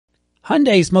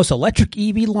Hyundai's most electric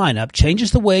EV lineup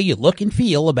changes the way you look and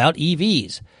feel about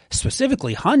EVs,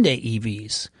 specifically Hyundai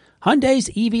EVs. Hyundai's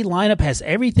EV lineup has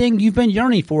everything you've been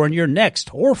yearning for in your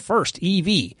next or first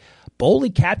EV, boldly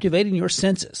captivating your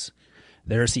senses.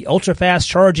 There's the ultra-fast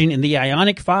charging in the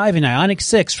Ioniq 5 and Ioniq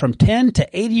 6 from 10 to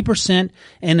 80%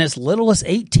 in as little as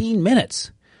 18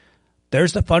 minutes.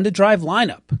 There's the fun-to-drive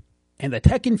lineup and the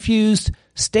tech-infused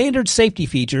standard safety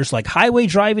features like highway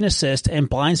driving assist and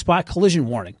blind spot collision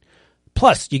warning.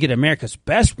 Plus, you get America's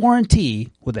best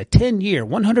warranty with a 10-year,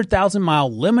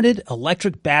 100,000-mile limited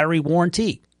electric battery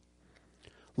warranty.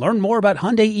 Learn more about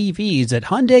Hyundai EVs at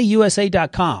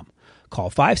HyundaiUSA.com.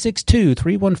 Call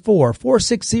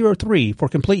 562-314-4603 for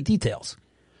complete details.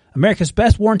 America's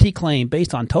best warranty claim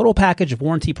based on total package of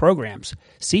warranty programs.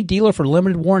 See dealer for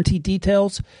limited warranty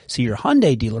details. See your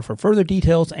Hyundai dealer for further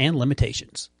details and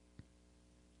limitations.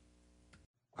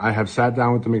 I have sat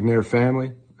down with the McNair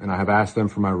family, and I have asked them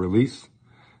for my release,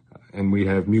 and we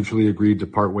have mutually agreed to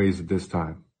part ways at this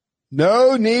time.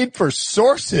 No need for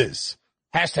sources.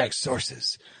 Hashtag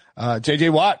sources. J.J.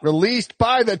 Watt released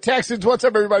by the Texans. What's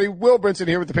up, everybody? Will Brinson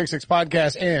here with the Pick Six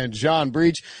Podcast and John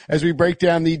Breach as we break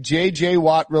down the J.J.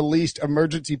 Watt released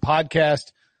emergency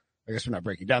podcast. I guess we're not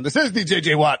breaking down. This is the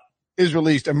J.J. Watt is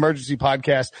released emergency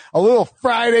podcast. A little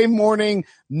Friday morning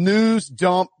news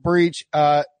dump, Breach.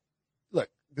 Look,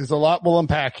 there's a lot we'll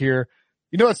unpack here.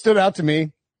 You know what stood out to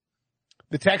me?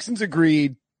 The Texans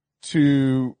agreed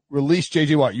to release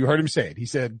J.J. Watt. You heard him say it. He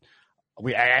said,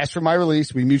 I asked for my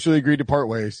release. We mutually agreed to part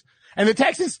ways. And the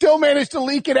Texans still managed to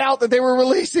leak it out that they were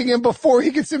releasing him before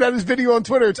he could send out his video on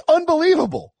Twitter. It's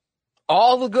unbelievable.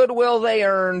 All the goodwill they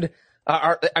earned,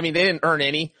 they didn't earn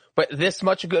any, but this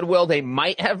much goodwill they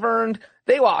might have earned,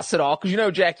 they lost it all. Cause you know,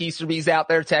 Jack Easterby's out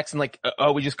there texting like,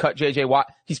 we just cut JJ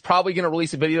Watt. He's probably going to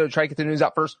release a video to try to get the news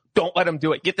out first. Don't let him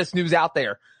do it. Get this news out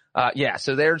there.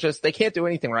 So they can't do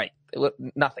anything right.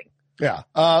 Nothing. Yeah.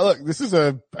 Look, this is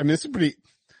a pretty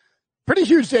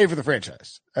huge day for the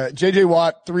franchise. J.J.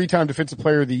 Watt, 3-time defensive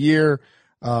player of the year,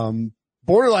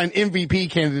 borderline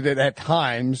MVP candidate at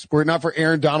times. Were it not for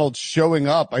Aaron Donald showing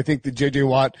up, I think that J.J.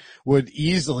 Watt would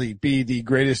easily be the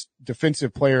greatest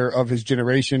defensive player of his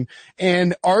generation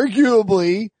and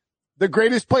arguably the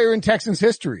greatest player in Texans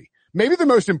history. Maybe the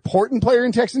most important player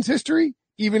in Texans history,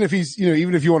 even if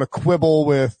even if you want to quibble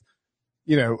with,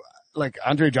 like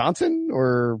Andre Johnson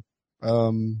or,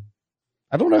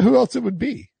 I don't know who else it would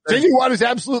be. J.J. Watt is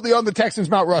absolutely on the Texans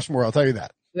Mount Rushmore, I'll tell you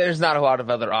that. There's not a lot of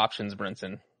other options,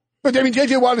 Brinson. But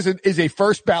J.J. Watt is a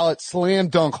first ballot slam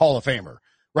dunk Hall of Famer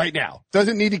right now.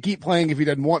 Doesn't need to keep playing if he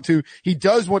doesn't want to. He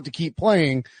does want to keep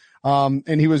playing.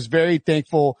 And he was very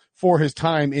thankful for his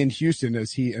time in Houston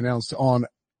as he announced on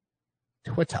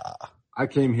Twitter. I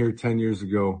came here 10 years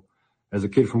ago as a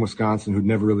kid from Wisconsin who'd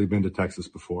never really been to Texas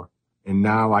before. And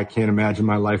now I can't imagine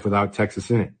my life without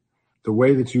Texas in it. The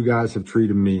way that you guys have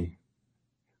treated me,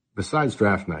 besides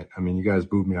draft night, you guys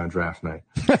booed me on draft night,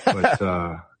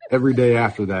 but every day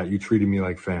after that, you treated me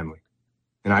like family.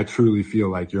 And I truly feel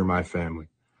like you're my family.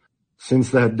 Since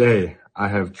that day, I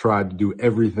have tried to do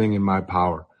everything in my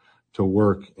power to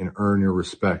work and earn your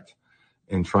respect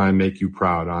and try and make you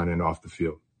proud on and off the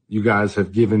field. You guys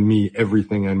have given me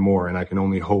everything and more, and I can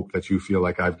only hope that you feel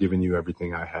like I've given you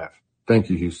everything I have. Thank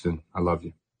you, Houston. I love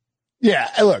you. Yeah,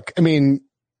 look,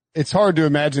 it's hard to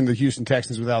imagine the Houston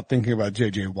Texans without thinking about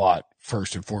J.J. Watt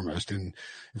first and foremost. And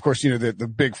of course,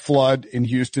 the big flood in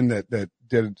Houston that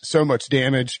did so much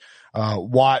damage.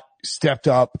 Watt stepped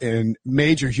up in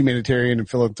major humanitarian and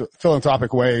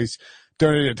philanthropic ways,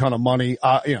 donated a ton of money.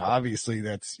 Obviously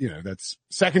that's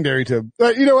secondary to,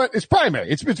 you know what? It's primary.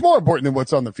 It's more important than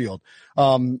what's on the field.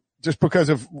 Just because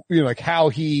of, how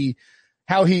he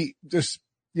just,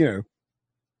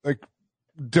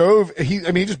 dove.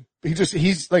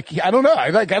 He's like, I don't know.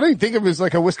 I don't even think of him as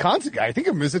like a Wisconsin guy. I think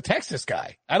of him as a Texas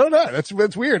guy. I don't know.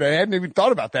 That's weird. I hadn't even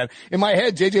thought about that. In my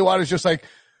head, J.J. Watt is just like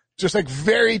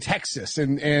very Texas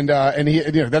and he,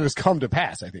 that has come to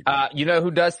pass, I think.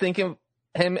 Who does think of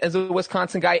him as a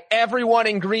Wisconsin guy? Everyone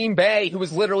in Green Bay who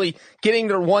was literally getting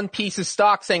their one piece of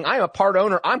stock saying, I'm a part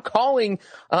owner. I'm calling,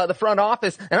 the front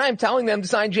office and I'm telling them to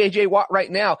sign J.J. Watt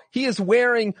right now. He is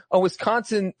wearing a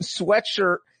Wisconsin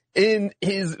sweatshirt in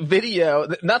his video.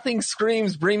 Nothing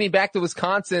screams bring me back to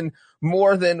Wisconsin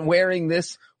more than wearing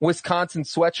this Wisconsin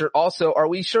sweatshirt. Also, are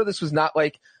we sure this was not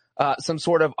like some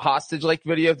sort of hostage-like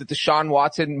video that Deshaun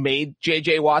Watson made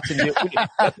J.J. Watson do?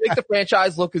 Let's make the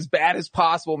franchise look as bad as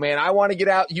possible, man. I want to get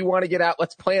out. You want to get out.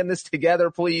 Let's plan this together,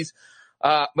 please.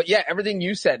 But yeah, everything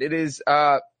you said, it is,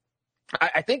 I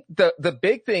think the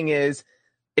big thing is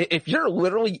if you're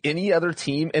literally any other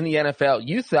team in the NFL,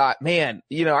 you thought, man,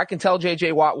 I can tell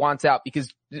JJ Watt wants out,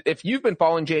 because if you've been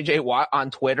following JJ Watt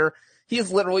on Twitter, he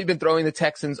has literally been throwing the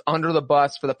Texans under the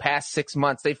bus for the past 6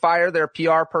 months. They fired their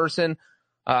PR person,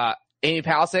 Amy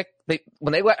Palcic.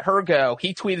 When they let her go,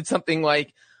 he tweeted something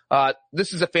like,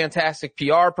 this is a fantastic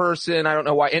PR person. I don't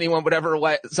know why anyone would ever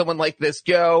let someone like this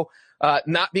go.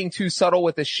 Not being too subtle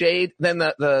with the shade. Then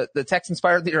the Texans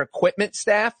fired their equipment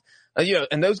staff.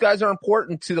 And those guys are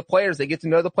important to the players. They get to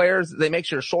know the players. They make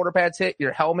sure your shoulder pads hit,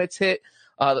 your helmets hit.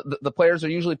 The players are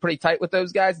usually pretty tight with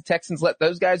those guys. The Texans let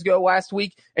those guys go last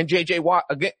week, and JJ Watt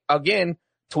again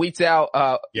tweets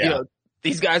out,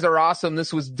 these guys are awesome.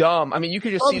 This was dumb. I mean, you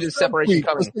could just see the separation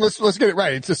coming. Let's get it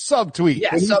right. It's a subtweet.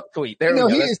 Yeah, subtweet. There we go.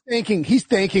 He's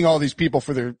thanking all these people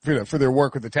for their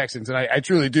work with the Texans. And I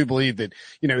truly do believe that,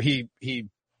 he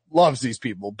loves these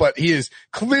people, but he is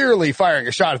clearly firing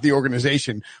a shot at the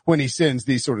organization when he sends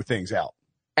these sort of things out.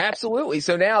 Absolutely.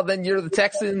 So now then you're the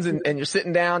Texans and you're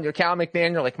sitting down, you're Cal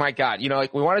McNair, you're like, my God,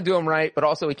 we want to do him right, but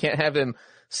also we can't have him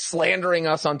slandering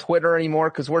us on Twitter anymore,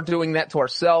 because we're doing that to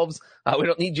ourselves. We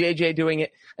don't need JJ doing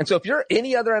it. And so if you're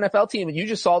any other NFL team and you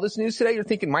just saw this news today, you're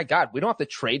thinking, my God, we don't have to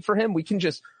trade for him. We don't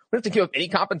have to give up any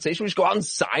compensation. We just go out and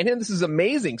sign him. This is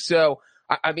amazing. So,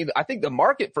 I think the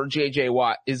market for JJ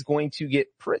Watt is going to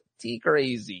get pretty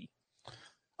crazy.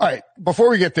 All right. Before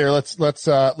we get there, let's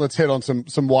hit on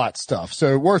some Watt stuff.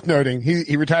 So worth noting,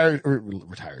 he retires.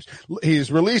 He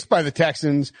is released by the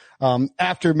Texans,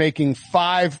 after making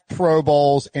 5 Pro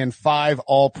Bowls and 5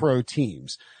 All-Pro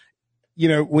teams.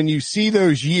 When you see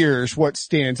those years, what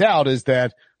stands out is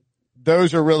that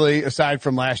those are really, aside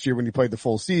from last year when he played the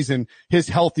full season, his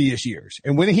healthiest years.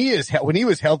 And when he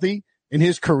was healthy in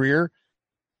his career,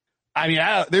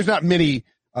 there's not many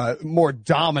more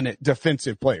dominant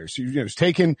defensive players. He was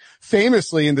taken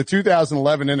famously in the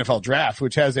 2011 NFL draft,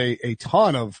 which has a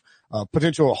ton of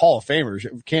potential Hall of Famers.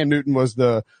 Cam Newton was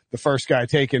the first guy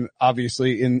taken,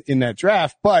 obviously, in that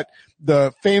draft. But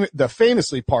the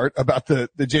famously part about the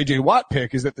JJ Watt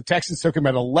pick is that the Texans took him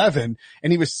at 11,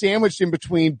 and he was sandwiched in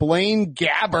between Blaine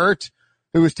Gabbert,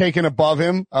 who was taken above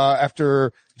him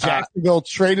after Jacksonville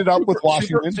traded up with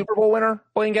Washington. Super Bowl winner,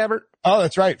 Blaine Gabbert. Oh,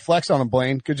 that's right. Flex on him,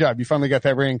 Blaine. Good job. You finally got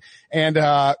that ring. And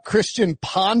Christian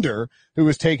Ponder, who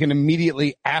was taken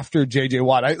immediately after JJ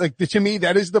Watt. To me,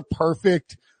 that is the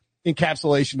perfect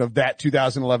encapsulation of that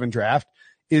 2011 draft,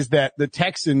 is that the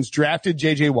Texans drafted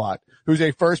JJ Watt, who's a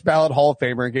first ballot Hall of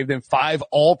Famer, and gave them 5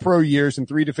 All-Pro years and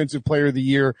 3 Defensive Player of the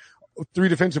Year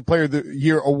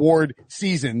award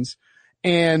seasons.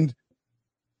 And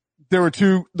there were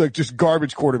 2 just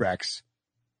garbage quarterbacks,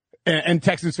 and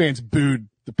Texans fans booed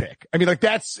the pick.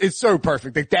 It's so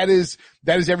perfect. That is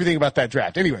everything about that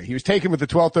draft. Anyway, he was taken with the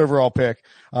 12th overall pick,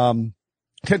 11th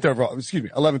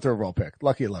overall pick.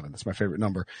 Lucky 11. That's my favorite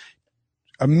number.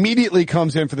 Immediately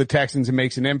comes in for the Texans and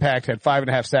makes an impact, had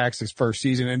 5.5 sacks his first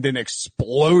season, and then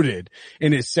exploded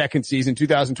in his second season.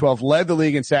 2012, led the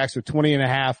league in sacks with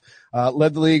 20.5,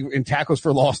 led the league in tackles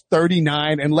for loss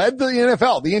 39, and led the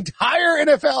NFL, the entire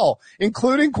NFL,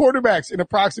 including quarterbacks, in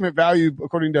approximate value,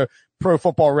 according to Pro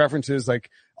Football References,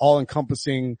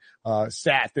 all-encompassing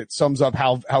stat that sums up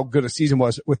how good a season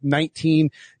was. With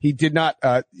 19, he did not,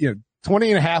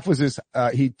 20.5 was his,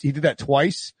 he did that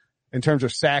twice in terms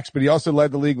of sacks, but he also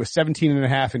led the league with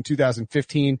 17.5 in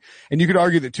 2015. And you could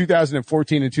argue that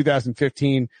 2014 and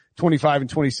 2015, 25 and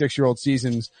 26-year-old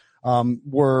seasons,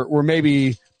 were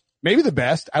maybe the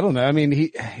best. I don't know.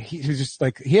 He was just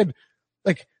that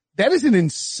is an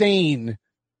insane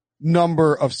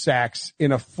number of sacks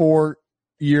in a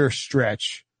 4-year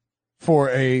stretch for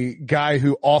a guy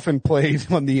who often played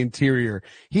on the interior.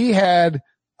 He had,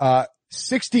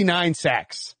 69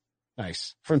 sacks.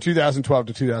 Nice. From 2012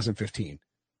 to 2015.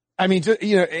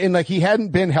 He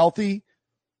hadn't been healthy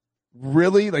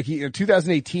really.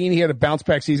 2018, he had a bounce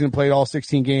back season, played all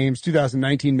 16 games.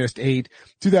 2019 missed 8.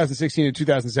 2016 and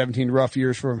 2017, rough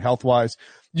years for him health wise.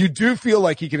 You do feel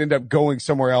like he could end up going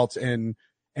somewhere else and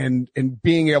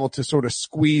being able to sort of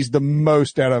squeeze the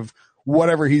most out of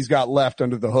whatever he's got left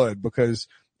under the hood, because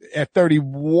at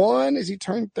 31, has he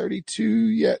turned 32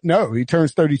 yet? No, he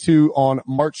turns 32 on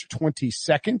March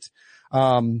 22nd.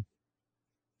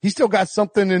 He's still got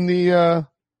something in the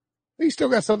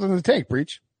tank,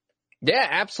 Breach. Yeah,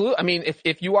 absolutely.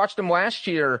 If you watched him last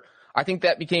year, I think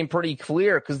that became pretty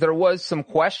clear, because there was some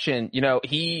question.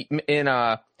 He, in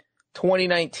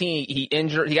 2019,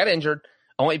 he got injured,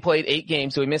 only played 8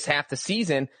 games, so he missed half the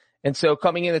season. And so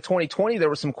coming into 2020, there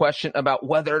was some question about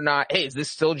whether or not, hey, is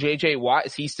this still JJ Watt?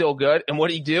 Is he still good? And what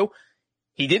did he do?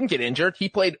 He didn't get injured. He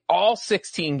played all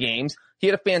 16 games. He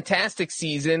had a fantastic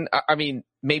season.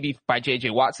 maybe by J.J.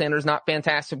 Watt standards, not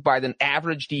fantastic. By the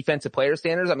average defensive player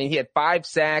standards, I mean, he had 5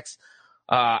 sacks.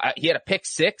 He had a pick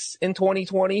 6 in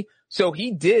 2020. So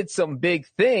he did some big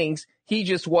things. He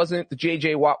just wasn't the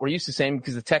J.J. Watt we're used to seeing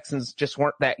because the Texans just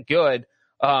weren't that good.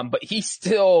 But he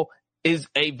still is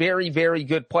a very, very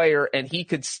good player, and he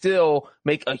could still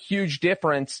make a huge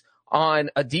difference on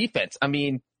a defense. I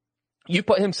mean, you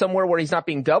put him somewhere where he's not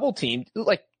being double teamed,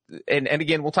 like, and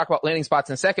again, we'll talk about landing spots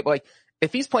in a second, but like,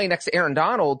 if he's playing next to Aaron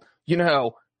Donald, you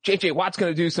know, J.J. Watt's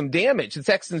going to do some damage. The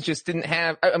Texans just didn't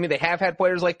have, I mean, they have had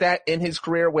players like that in his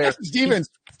career where his defense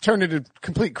turned into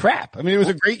complete crap. I mean, it was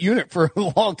a great unit for a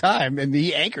long time, and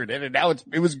he anchored it, and now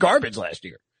it was garbage last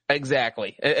year.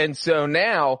 Exactly. And so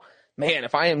now, man,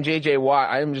 if I am J.J. Watt,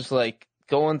 I'm just like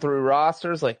going through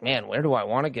rosters like, man, where do I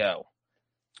want to go?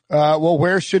 Well,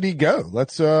 where should he go?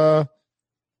 Let's talk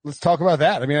about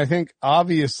that. I mean, I think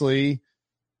obviously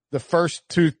the first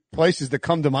 2 places that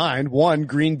come to mind, one,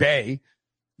 Green Bay,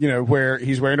 you know, where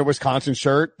he's wearing a Wisconsin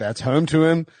shirt. That's home to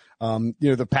him. You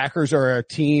know, the Packers are a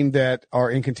team that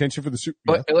are in contention for the Super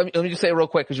Bowl. Let me just say real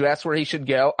quick, because you asked where he should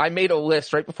go. I made a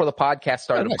list right before the podcast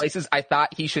started of places I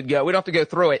thought he should go. We don't have to go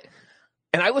through it.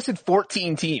 And I listed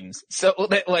 14 teams. So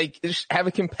that like have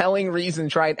a compelling reason to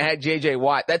try and add J.J.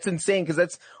 Watt. That's insane because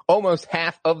that's almost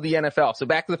half of the NFL. So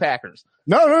back to the Packers.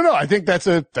 No. I think that's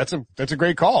a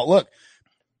great call. Look,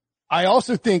 I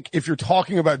also think if you're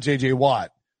talking about J.J.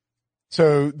 Watt,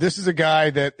 so this is a guy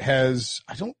that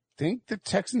I don't think the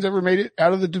Texans ever made it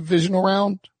out of the divisional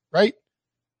round, right?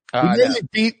 No.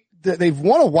 They've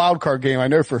won a wild card game, I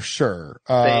know for sure.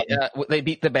 They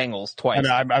beat the Bengals twice. And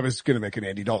I was going to make an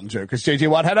Andy Dalton joke because J.J.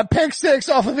 Watt had a pick 6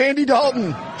 off of Andy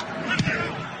Dalton.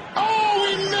 Oh,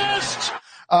 we missed.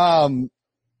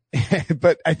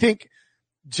 But I think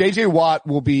J.J. Watt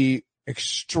will be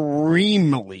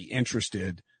extremely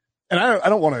interested. And I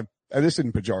don't want to, this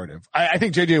isn't pejorative. I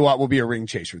think J.J. Watt will be a ring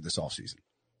chaser this offseason.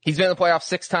 He's been in the playoffs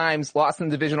 6 times, lost in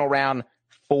the divisional round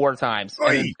 4 times.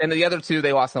 And the other 2,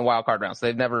 they lost in the wild card round. So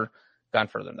they've never gone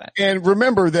further than that. And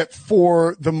remember that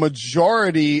for the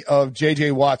majority of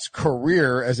J.J. Watt's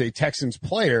career as a Texans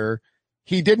player,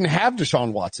 he didn't have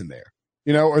Deshaun Watson there,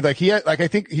 you know, or I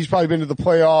think he's probably been to the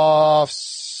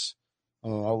playoffs.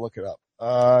 Oh, I'll look it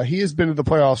up. He has been to the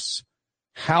playoffs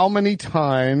how many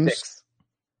times?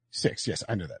 6. Yes,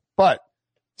 I know that. But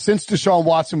since Deshaun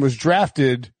Watson was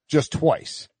drafted just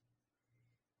twice,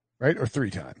 right? Or 3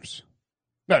 times.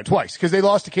 No, twice, because they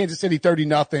lost to Kansas City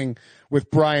 30-0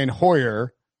 with Brian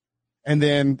Hoyer. And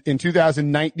then in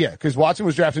 2009, because Watson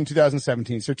was drafted in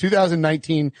 2017. So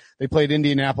 2019, they played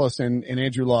Indianapolis and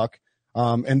Andrew Luck.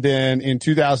 And then in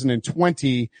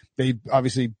 2020, they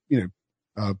obviously,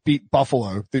 beat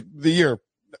Buffalo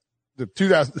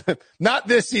not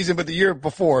this season, but the year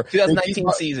before. 2019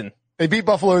 season. They beat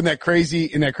Buffalo in that crazy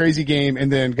game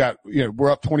and then we're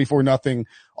up 24-0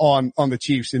 on the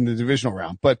Chiefs in the divisional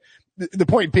round. But the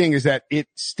point being is that it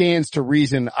stands to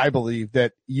reason, I believe,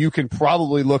 that you can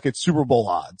probably look at Super Bowl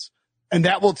odds and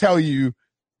that will tell you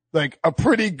like a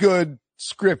pretty good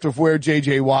script of where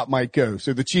J.J. Watt might go.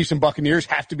 So the Chiefs and Buccaneers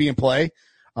have to be in play.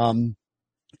 I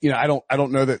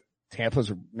don't know that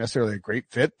Tampa's necessarily a great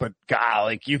fit, but God,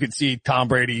 like you could see Tom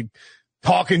Brady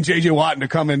talking J.J. Watt into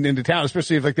coming into town,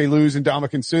 especially if like they lose in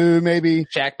Ndamukong Suh, maybe.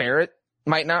 Shaq Barrett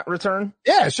might not return.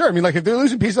 Yeah, sure. I mean, like if they're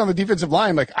losing pieces on the defensive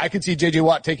line, like I could see J.J.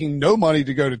 Watt taking no money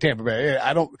to go to Tampa Bay.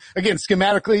 Again,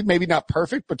 schematically, maybe not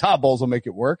perfect, but Todd Bowles will make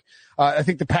it work. I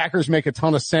think the Packers make a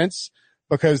ton of sense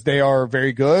because they are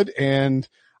very good and,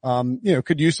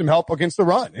 could use some help against the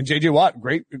run. And J.J. Watt,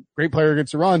 great player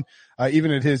against the run,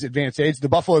 even at his advanced age. The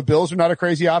Buffalo Bills are not a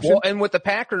crazy option. Well, and with the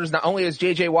Packers, not only is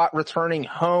J.J. Watt returning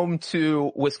home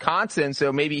to Wisconsin,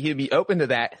 so maybe he'd be open to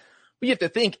that, but you have to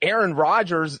think Aaron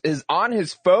Rodgers is on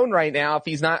his phone right now. If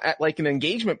he's not at like an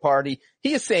engagement party,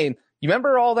 he is saying, you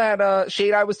remember all that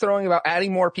shade I was throwing about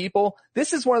adding more people?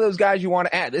 This is one of those guys you want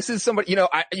to add. This is somebody,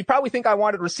 you probably think I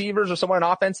wanted receivers or someone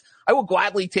on offense. I will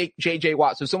gladly take J.J.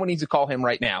 Watt. So someone needs to call him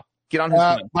right now. Get on his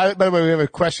phone. By the way, we have a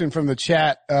question from the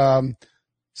chat.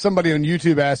 Somebody on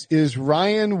YouTube asked, is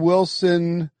Ryan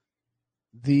Wilson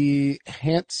the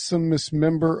handsomest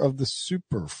member of the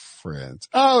Super Friends?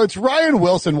 Oh, it's Ryan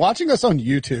Wilson watching us on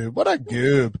YouTube. What a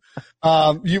goob.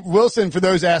 Wilson, for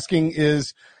those asking,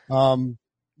 is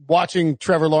watching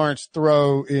Trevor Lawrence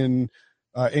throw in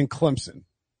Clemson.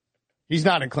 He's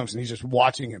not in Clemson. He's just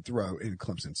watching him throw in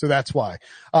Clemson. So that's why.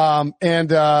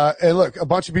 And look, a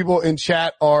bunch of people in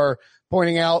chat are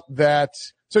pointing out that,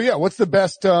 what's the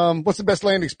best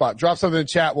landing spot? Drop something in the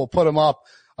chat. We'll put them up.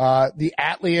 The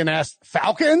Atlian asked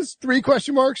Falcons, 3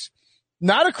 question marks.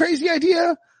 Not a crazy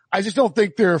idea. I just don't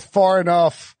think they're far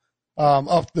enough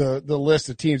off the list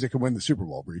of teams that can win the Super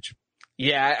Bowl, Breach.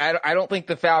 Yeah, I don't think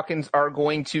the Falcons are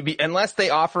going to be, unless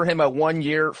they offer him a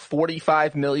 1-year,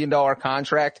 $45 million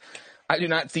contract. I do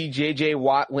not see J.J.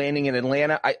 Watt landing in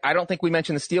Atlanta. I don't think we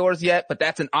mentioned the Steelers yet, but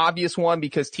that's an obvious one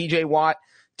because T.J. Watt,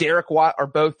 Derek Watt are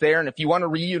both there. And if you want to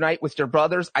reunite with your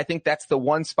brothers, I think that's the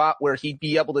one spot where he'd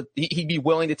be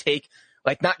willing to take,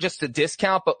 like, not just a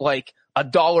discount, but like a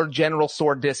Dollar General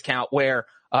store discount where,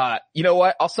 you know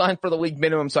what? I'll sign for the league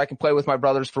minimum so I can play with my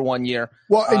brothers for 1 year.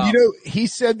 Well, and he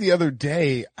said the other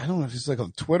day, I don't know if it's like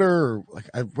on Twitter or like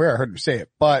where I heard him say it,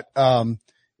 but,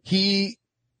 he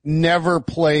never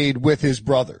played with his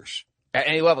brothers. At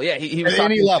any level. Yeah. He was at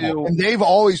any level. And they've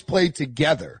always played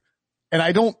together. And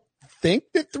I don't think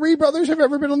that three brothers have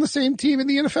ever been on the same team in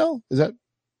the NFL. Is that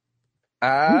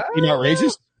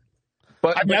outrageous?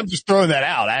 But I'm just throwing that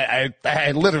out.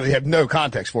 I literally have no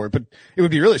context for it, but it would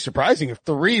be really surprising if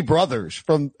three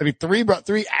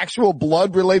actual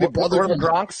blood related brothers.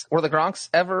 Were the Gronks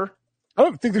ever? I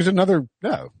don't think there's another.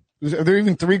 No. Are there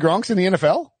even three Gronks in the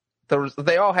NFL? There was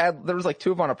like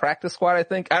two of them on a practice squad, I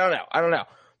think. I don't know.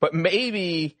 But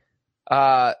maybe,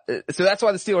 so that's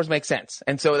why the Steelers make sense.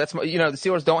 And so that's, the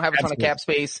Steelers don't have a ton of cap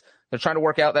space. They're trying to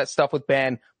work out that stuff with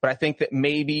Ben, but I think that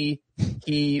maybe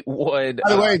he would.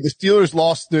 By the way, the Steelers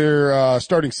lost their,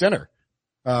 starting center.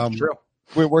 True.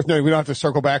 Worth noting, we don't have to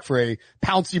circle back for a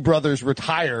Pouncey Brothers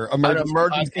retire emergency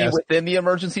podcast. Within the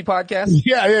emergency podcast.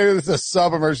 Yeah, it's a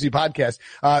sub emergency podcast.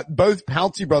 Both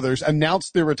Pouncey Brothers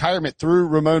announced their retirement through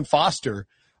Ramon Foster,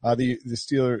 the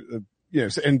Steeler,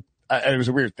 and it was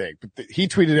a weird thing, but he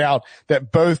tweeted out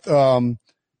that both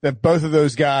of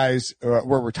those guys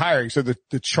were retiring. So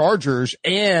the Chargers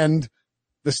and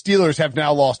the Steelers have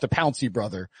now lost a Pouncey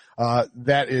brother.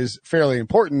 That is fairly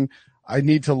important. I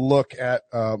need to look at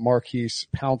Marquise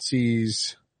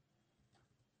Pouncey's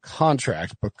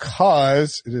contract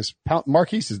because it is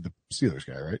Marquise is the Steelers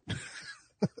guy, right?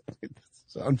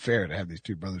 It's unfair to have these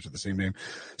two brothers with the same name.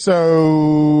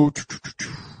 So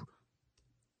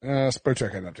spell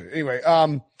check had up to it. Anyway,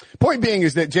 point being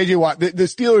is that JJ Watt, the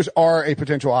Steelers are a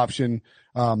potential option.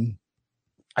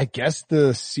 I guess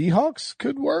the Seahawks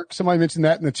could work. Somebody mentioned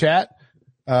that in the chat.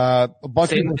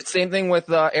 Same thing with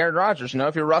Aaron Rodgers.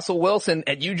 If you're Russell Wilson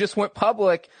and you just went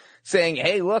public saying,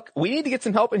 hey, look, we need to get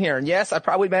some help in here. And yes, I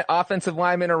probably meant offensive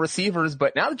linemen or receivers,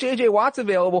 but now that JJ Watt's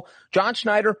available, John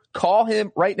Schneider, call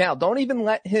him right now. Don't even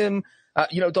let him,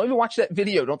 don't even watch that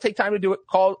video. Don't take time to do it.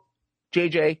 Call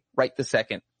JJ right this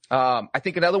second. I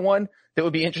think another one that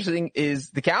would be interesting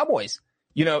is the Cowboys.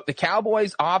 The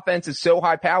Cowboys offense is so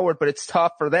high powered, but it's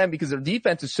tough for them because their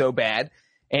defense is so bad.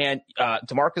 And,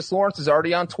 DeMarcus Lawrence is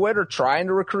already on Twitter trying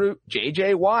to recruit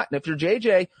JJ Watt. And if you're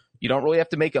JJ, you don't really have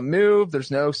to make a move.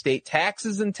 There's no state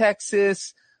taxes in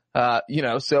Texas.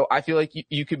 So I feel like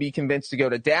you could be convinced to go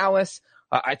to Dallas.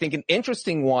 I think an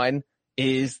interesting one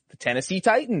is the Tennessee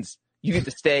Titans. You get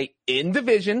to stay in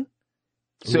division.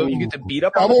 So you get to beat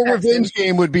up on the Texans. Revenge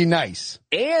game would be nice.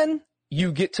 And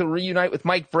you get to reunite with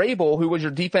Mike Vrabel, who was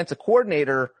your defensive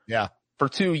coordinator. Yeah. For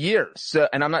 2 years. So,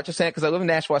 and I'm not just saying it because I live in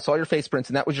Nashville. I saw your face prints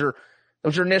and that was your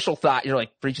initial thought. You're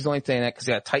like, Breach is only saying that because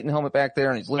he got a Titan helmet back there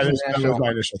and he's living in Nashville. That was my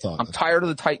initial thought. I'm tired of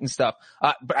the Titan stuff.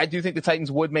 But I do think the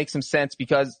Titans would make some sense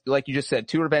because, like you just said,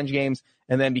 2 revenge games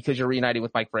and then because you're reuniting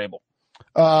with Mike Vrabel.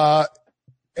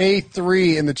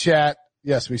 A3 in the chat.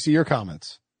 Yes, we see your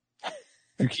comments. If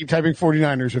you keep typing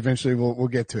 49ers, eventually we'll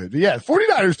get to it. But yeah,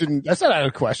 49ers that's not out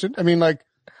of question. I mean,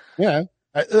 again,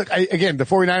 the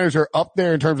 49ers are up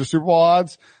there in terms of Super Bowl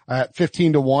odds at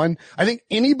 15-1. I think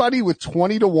anybody with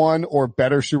 20-1 or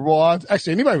better Super Bowl odds,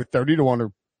 actually anybody with 30-1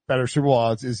 or better Super Bowl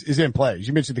odds is in play.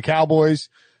 You mentioned the Cowboys.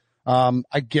 I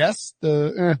guess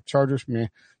the Chargers,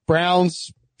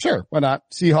 Browns, sure, why not?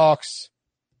 Seahawks,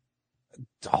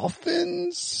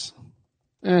 Dolphins,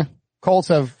 Colts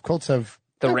have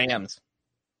the Rams.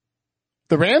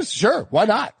 The Rams, sure. Why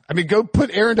not? I mean, go put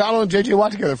Aaron Donald and JJ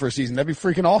Watt together for a season. That'd be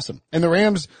freaking awesome. And the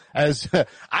Rams, I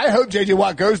hope JJ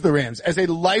Watt goes to the Rams. As a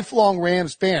lifelong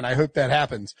Rams fan, I hope that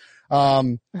happens.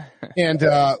 Somebody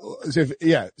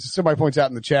points out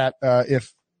in the chat,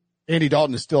 if Andy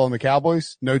Dalton is still on the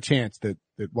Cowboys, no chance that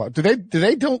what do they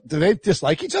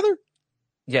dislike each other?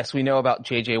 Yes, we know about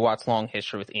JJ Watt's long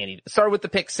history with Andy. It started with the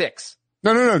pick 6.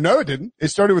 No, it didn't. It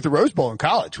started with the Rose Bowl in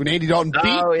college when Andy Dalton beat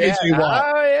JJ Watt.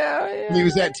 Oh yeah. When he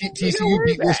was at TCU,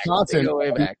 beat Wisconsin.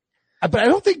 But I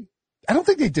don't think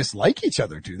they dislike each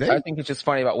other, do they? I think it's just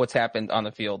funny about what's happened on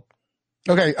the field.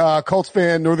 Okay, Colts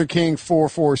fan, Northern King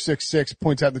 4466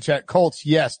 points out in the chat. Colts,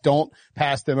 yes, don't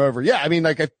pass them over. Yeah, I mean,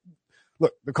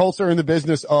 look, the Colts are in the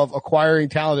business of acquiring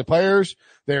talented players.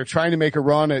 They're trying to make a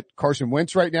run at Carson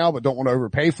Wentz right now, but don't want to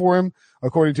overpay for him,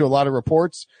 according to a lot of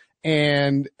reports.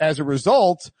 And as a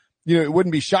result, it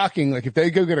wouldn't be shocking, like if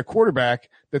they go get a quarterback,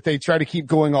 that they try to keep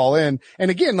going all in. And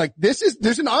again, like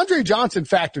there's an Andre Johnson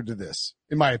factor to this,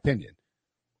 in my opinion,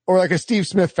 or like a Steve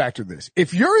Smith factor to this.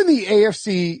 If you're in the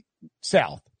AFC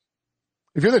South,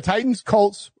 if you're the Titans,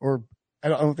 Colts, or I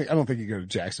don't think you go to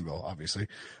Jacksonville, obviously.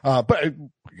 But I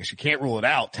guess you can't rule it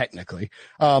out technically.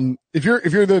 If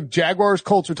you're the Jaguars,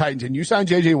 Colts, or Titans and you sign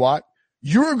JJ Watt,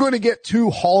 you're going to get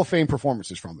 2 Hall of Fame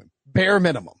performances from him, bare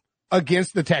minimum,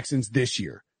 against the Texans this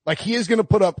year. Like he is going to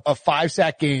put up a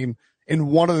 5-sack game in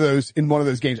one of those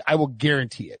games. I will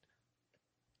guarantee it.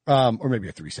 Or maybe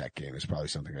a 3-sack game is probably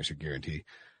something I should guarantee.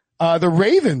 The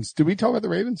Ravens. Did we talk about the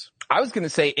Ravens? I was going to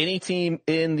say any team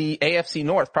in the AFC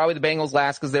North, probably the Bengals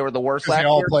last because they were the worst last year. They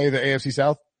all play the AFC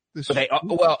South?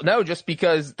 Well, no, just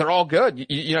because they're all good.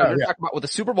 You're talking about with the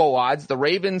Super Bowl odds, the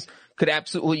Ravens could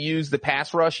absolutely use the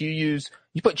pass rush. You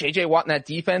put JJ Watt in that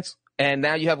defense, and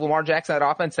now you have Lamar Jackson in that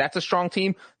offense. That's a strong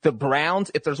team. The Browns,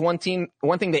 if there's one thing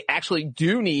they actually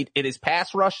do need, it is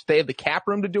pass rush. They have the cap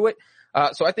room to do it.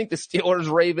 So I think the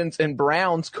Steelers, Ravens, and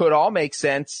Browns could all make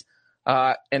sense.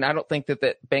 And I don't think that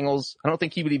Bengals, I don't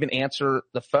think he would even answer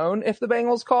the phone if the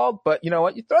Bengals called, but you know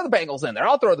what? You throw the Bengals in there.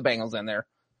 I'll throw the Bengals in there.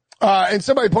 And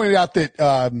somebody pointed out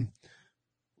that,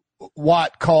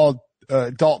 Watt called,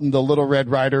 Dalton the Little Red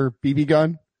Rider BB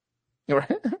gun.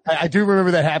 I do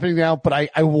remember that happening now, but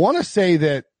I want to say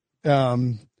that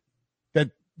JJ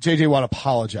Watt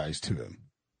apologized to him.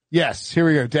 Yes, here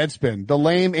we go. Deadspin. The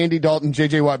lame Andy Dalton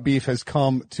JJ Watt beef has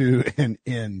come to an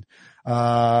end.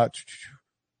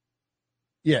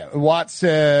 Yeah, Watt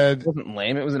said. It wasn't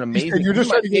lame. It was an amazing. You're just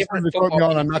trying to get something to quote me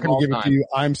on. I'm not going to give it to you.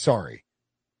 I'm sorry.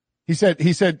 He said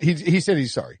he's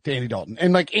sorry to Andy Dalton.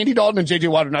 And like Andy Dalton and JJ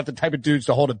Watt are not the type of dudes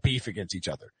to hold a beef against each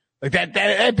other. Like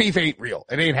that beef ain't real.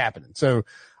 It ain't happening. So,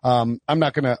 I'm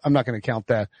not going to count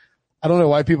that. I don't know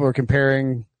why people are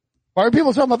comparing. Why are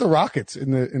people talking about the Rockets in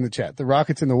the chat? The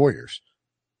Rockets and the Warriors.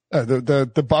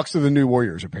 The Bucks are the new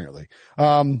Warriors, apparently.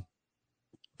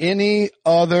 Any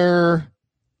other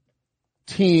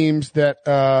teams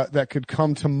that could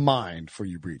come to mind for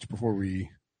you, Breach, before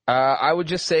we? I would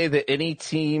just say that any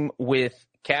team with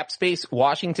cap space,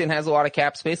 Washington has a lot of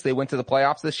cap space. They went to the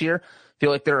playoffs this year. Feel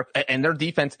like their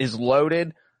defense is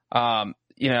loaded.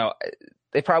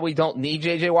 They probably don't need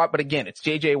JJ Watt, but again, it's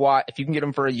JJ Watt. If you can get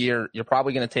him for a year, you're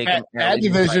probably going to take him. At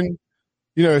division,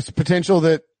 it's potential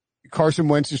that Carson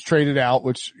Wentz is traded out,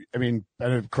 which, I mean, I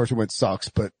know Carson Wentz sucks,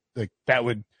 but like that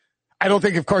would, I don't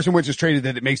think if Carson Wentz is traded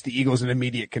that it makes the Eagles an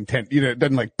immediate it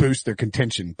doesn't like boost their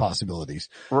contention possibilities.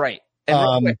 Right.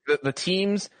 And the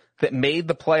teams that made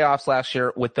the playoffs last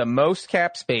year with the most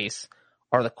cap space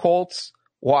are the Colts,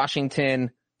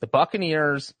 Washington, the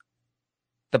Buccaneers,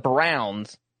 the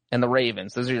Browns, and the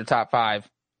Ravens. Those are your top 5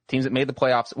 teams that made the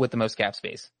playoffs with the most cap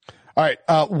space. All right.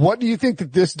 What do you think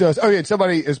that this does? Oh, yeah.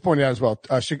 Somebody has pointed out as well.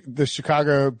 The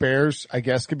Chicago Bears, I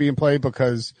guess, could be in play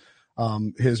because,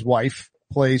 his wife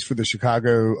plays for the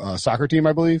Chicago, soccer team,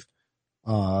 I believe.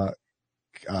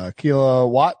 Keila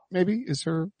Watt, maybe is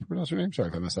her name. Sorry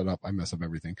if I messed that up. I mess up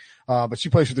everything. But she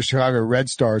plays for the Chicago Red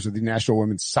Stars of the National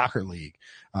Women's Soccer League.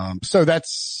 So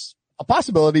that's a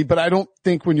possibility, but I don't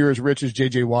think when you're as rich as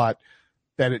JJ Watt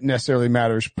that it necessarily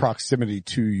matters proximity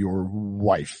to your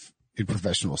wife in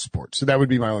professional sports. So that would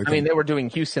be my only thing. I mean, they were doing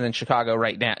Houston and Chicago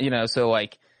right now, so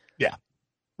like. Yeah.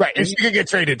 Right. And she could get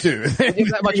traded too.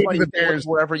 Give that much money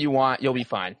wherever you want, you'll be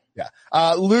fine. Yeah.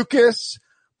 Lucas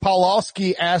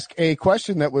Pawlowski asked a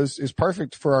question that is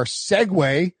perfect for our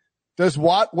segue. Does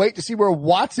Watt wait to see where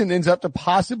Watson ends up to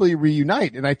possibly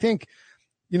reunite? And I think,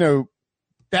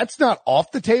 that's not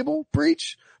off the table,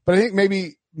 Breach, but I think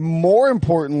maybe more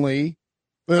importantly,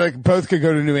 like both could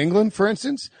go to New England, for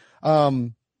instance.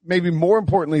 Maybe more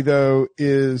importantly though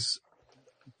is,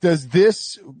 does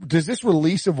this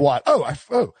release of Watt?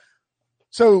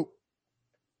 So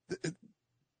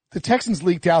the Texans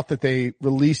leaked out that they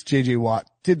released JJ Watt,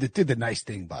 did the nice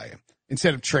thing by him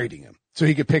instead of trading him so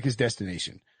he could pick his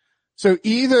destination. So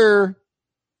either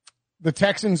the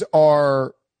Texans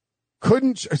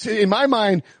in my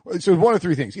mind, so one of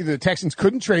 3 things. Either the Texans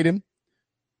couldn't trade him,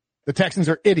 the Texans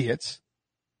are idiots,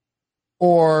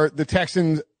 or the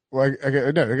Texans, I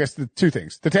guess the 2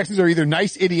 things. The Texans are either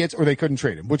nice idiots or they couldn't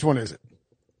trade him. Which one is it?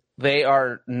 They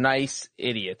are nice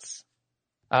idiots.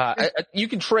 You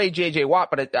can trade JJ Watt,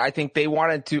 but I think they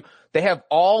have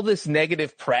all this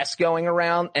negative press going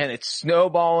around and it's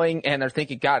snowballing and they're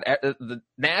thinking, God, the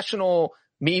national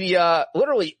media,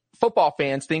 literally football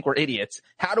fans think we're idiots.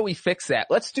 How do we fix that?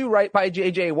 Let's do right by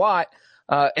JJ Watt,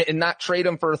 and not trade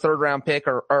him for a 3rd round pick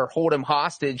or hold him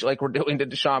hostage like we're doing to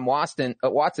Deshaun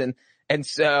Watson. And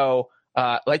so,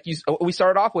 we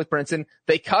started off with, Brinson,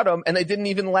 they cut him and they didn't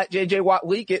even let JJ Watt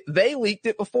leak it. They leaked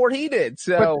it before he did.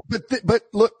 So, but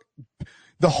look,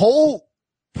 the whole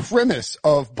premise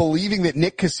of believing that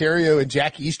Nick Caserio and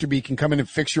Jack Easterby can come in and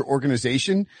fix your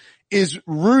organization is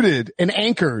rooted and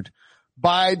anchored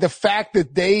by the fact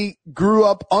that they grew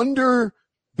up under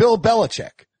Bill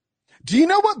Belichick. Do you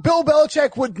know what Bill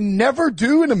Belichick would never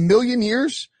do in a million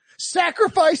years?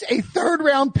 Sacrifice a 3rd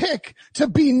round pick to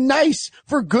be nice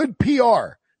for good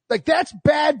PR. Like, that's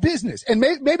bad business. And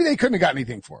maybe they couldn't have got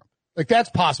anything for him. Like, that's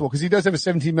possible because he does have a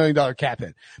 $17 million cap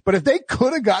hit. But if they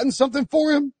could have gotten something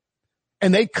for him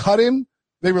and they cut him,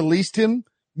 they released him,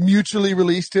 mutually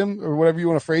released him, or whatever you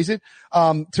want to phrase it,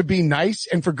 to be nice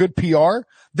and for good PR,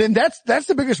 then that's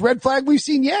the biggest red flag we've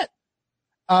seen yet.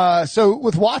 So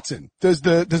with Watson, does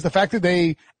the fact that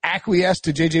they acquiesced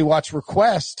to JJ Watt's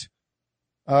request,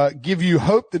 give you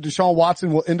hope that Deshaun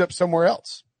Watson will end up somewhere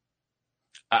else?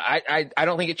 I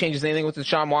don't think it changes anything with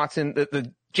Deshaun Watson.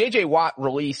 The JJ Watt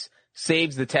release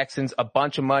saves the Texans a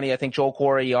bunch of money. I think Joel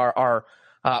Corey, our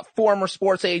former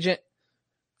sports agent,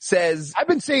 says I've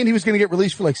been saying he was going to get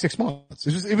released for like 6 months.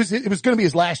 It was going to be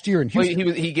his last year in Houston.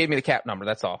 Well, he gave me the cap number.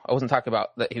 That's all. I wasn't talking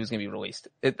about that he was going to be released.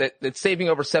 It's saving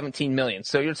over $17 million.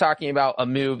 So you're talking about a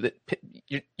move that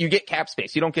you get cap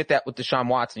space. You don't get that with Deshaun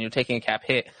Watson. You're taking a cap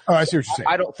hit. Oh, I see what you're saying.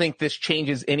 I don't think this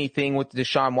changes anything with the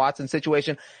Deshaun Watson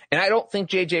situation. And I don't think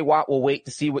JJ Watt will wait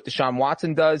to see what Deshaun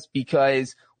Watson does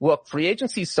because look, free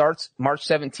agency starts March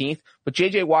 17th, but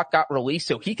JJ Watt got released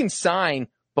so he can sign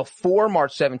before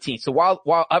March 17th. So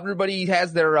while everybody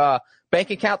has their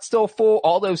bank account still full,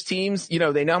 all those teams,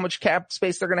 they know how much cap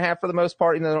space they're going to have for the most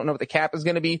part, and they don't know what the cap is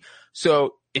going to be.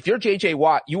 So if you're JJ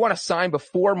Watt, you want to sign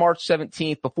before March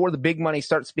 17th, before the big money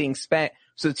starts being spent,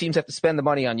 so the teams have to spend the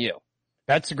money on you.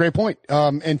 That's a great point.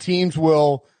 And teams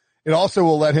it also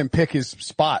will let him pick his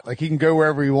spot. Like, he can go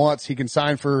wherever he wants. He can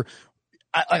sign for,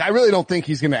 I really don't think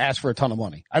he's going to ask for a ton of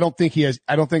money. I don't think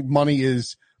money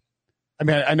is,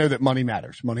 I know that money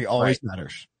matters. Money always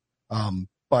matters.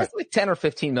 But it's like 10 or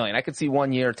 15 million. I could see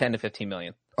 1 year, 10 to 15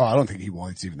 million. Oh, I don't think he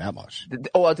wants even that much.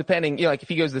 Well, depending, like if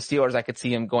he goes to the Steelers, I could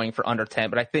see him going for under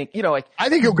 10, but I think, I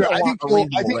think he'll go, I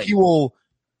think he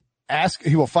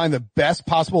will find the best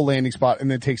possible landing spot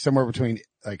and then take somewhere between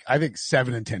I think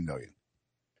 7 and 10 million.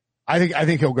 I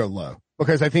think he'll go low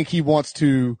because I think he wants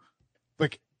to,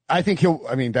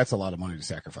 that's a lot of money to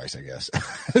sacrifice, I guess.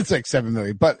 It's like 7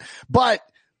 million, but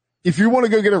if you want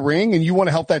to go get a ring and you want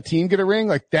to help that team get a ring,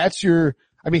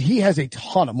 he has a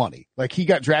ton of money. Like, he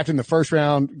got drafted in the 1st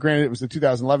round. Granted, it was the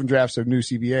 2011 draft, so new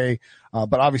CBA,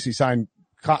 but obviously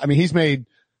he's made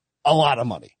a lot of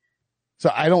money.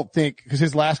 So I don't think, because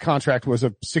his last contract was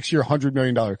a 6-year, $100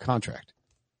 million contract.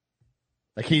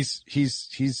 Like, he's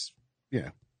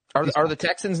Are the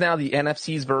Texans now the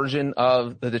NFC's version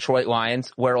of the Detroit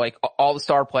Lions, where all the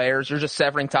star players, you're just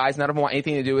severing ties, none of them want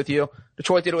anything to do with you?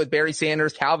 Detroit did it with Barry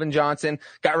Sanders, Calvin Johnson,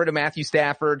 got rid of Matthew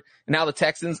Stafford, and now the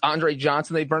Texans, Andre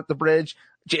Johnson, they burnt the bridge.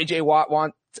 JJ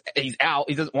Watt he's out,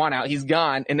 he doesn't want out, he's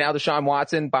gone, and now Deshaun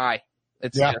Watson, bye.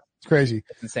 It's crazy.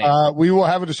 It's insane. We will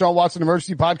have a Deshaun Watson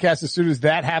emergency podcast as soon as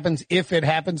that happens. If it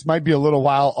happens, might be a little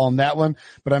while on that one,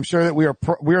 but I'm sure that we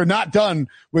are not done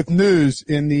with news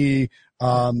in the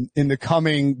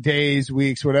coming days,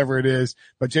 weeks, whatever it is.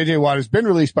 But JJ Watt has been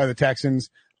released by the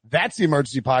Texans. That's the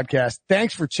emergency podcast.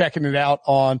 Thanks for checking it out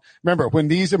remember, when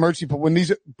these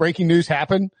breaking news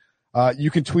happen,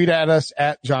 you can tweet at us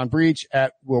at John Breach,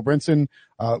 at Will Brinson,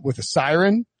 with a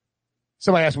siren.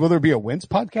 Somebody asked, will there be a Wentz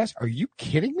podcast? Are you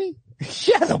kidding me?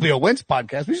 Yeah, there'll be a Wentz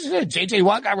podcast. We just did a JJ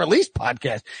Watt got released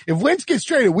podcast. If Wentz gets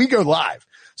traded, we go live.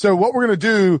 So what we're going to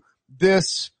do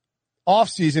this off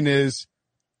season is,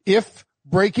 if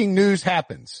breaking news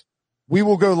happens, we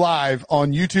will go live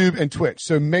on YouTube and Twitch.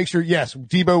 So make sure, yes,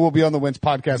 Debo will be on the Wentz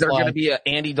podcast. Is there going to be an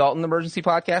Andy Dalton emergency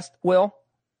podcast, Will?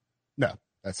 No,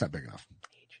 that's not big enough.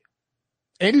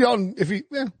 Andy Dalton,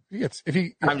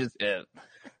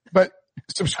 but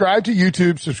subscribe to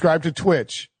YouTube, subscribe to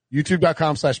Twitch,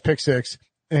 youtube.com/pick6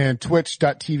 and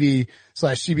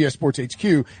twitch.tv/CBS Sports HQ,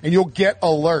 and you'll get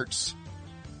alerts.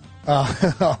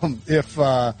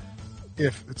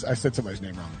 If I said somebody's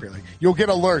name wrong, apparently, you'll get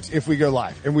alerts if we go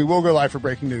live, and we will go live for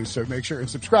breaking news. So make sure and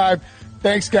subscribe.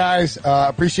 Thanks, guys.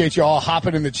 Appreciate you all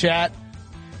hopping in the chat.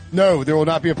 No, there will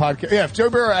not be a podcast. Yeah, if Joe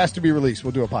Burrow asked to be released,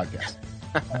 we'll do a podcast.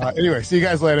 Anyway, see you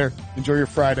guys later. Enjoy your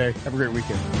Friday. Have a great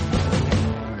weekend.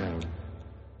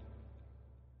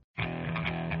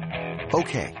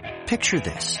 Okay, picture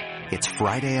this. It's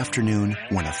Friday afternoon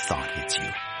when a thought hits you.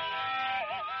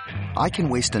 I can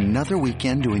waste another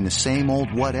weekend doing the same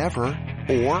old whatever,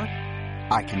 or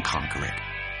I can conquer it.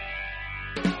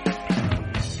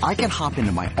 I can hop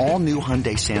into my all-new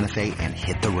Hyundai Santa Fe and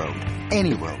hit the road.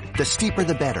 Any road. The steeper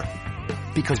the better.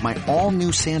 Because my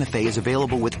all-new Santa Fe is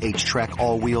available with H-Track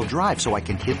all-wheel drive, so I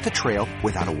can hit the trail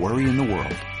without a worry in the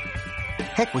world.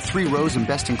 Heck, with 3 rows and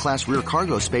best-in-class rear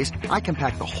cargo space, I can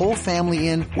pack the whole family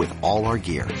in with all our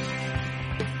gear.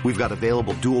 We've got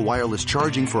available dual wireless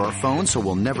charging for our phones, so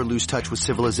we'll never lose touch with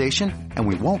civilization, and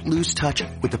we won't lose touch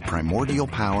with the primordial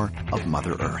power of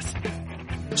Mother Earth.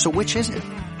 So which is it?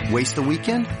 Waste the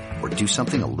weekend or do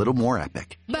something a little more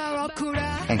epic?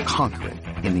 And conquer it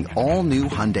in the all-new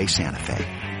Hyundai Santa Fe.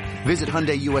 Visit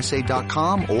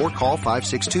HyundaiUSA.com or call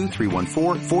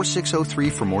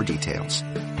 562-314-4603 for more details.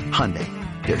 Hyundai,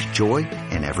 there's joy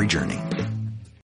in every journey.